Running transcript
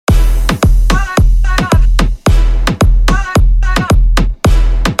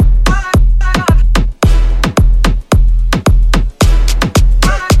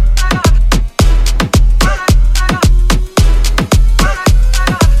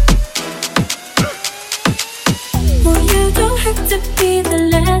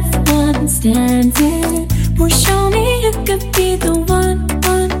dancing. Boy, show me you could be the one.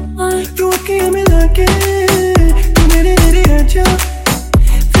 तू अखियां मिला के तू मेरे नेड़े आ जा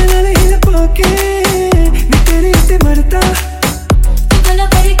फिलहाल हिला पाके मैं तेरे से मरता तू गला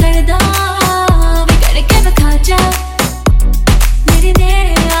भरी करदा बिगड़ के बखा जा मेरे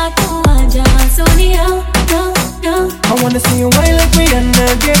नेड़े आ तू आ जा Sonia no. I wanna see you whine like Rihanna,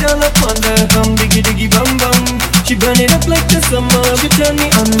 get all up on the bum diggy diggy bum bum. She burn it up like the summer. You turn me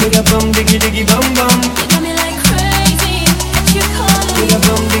on with a bum diggy diggy bum bum. You got me like crazy, you calling me. With a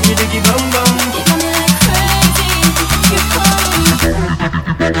bum diggy diggy bum bum. You got me like crazy, you calling me.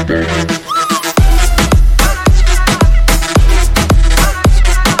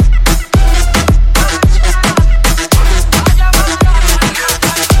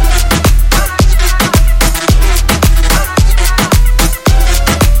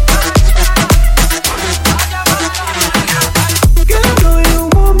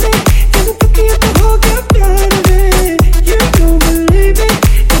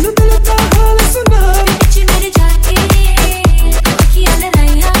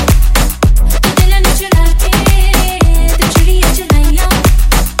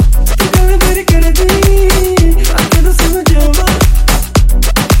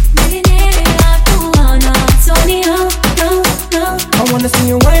 I wanna see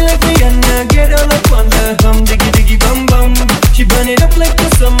you whine like Rihanna, get all up on the bum diggy diggy bum bum. She burn it up like the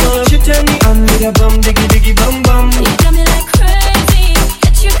summer. She turn me on with a bum diggy diggy bum bum. You got me like crazy,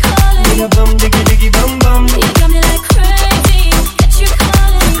 that you calling me. With a bum diggy diggy bum bum. You got me like crazy, that you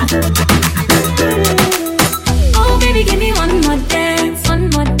calling me. Oh baby, give me one more dance, one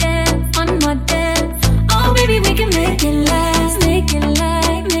more dance, one more dance. Oh baby, we can make it last, make it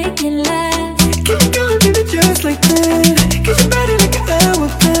last, make it last. Keep going, baby, just like that. Get your body like an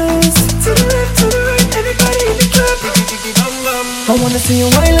hourglass. To the left, to the right, everybody in the club. Diggy diggy bum bum. I wanna see you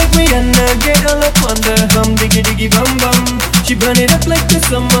whine like Rihanna, get all up on the bum diggy diggy bum bum. She burn it up like the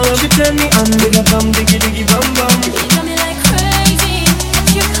summer. She turn me on with a bum diggy diggy bum bum. You got me like crazy,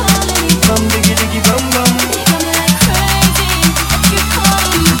 that you calling me. Bum diggy diggy bum bum. You got me like crazy, that you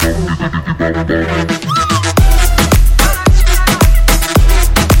calling me.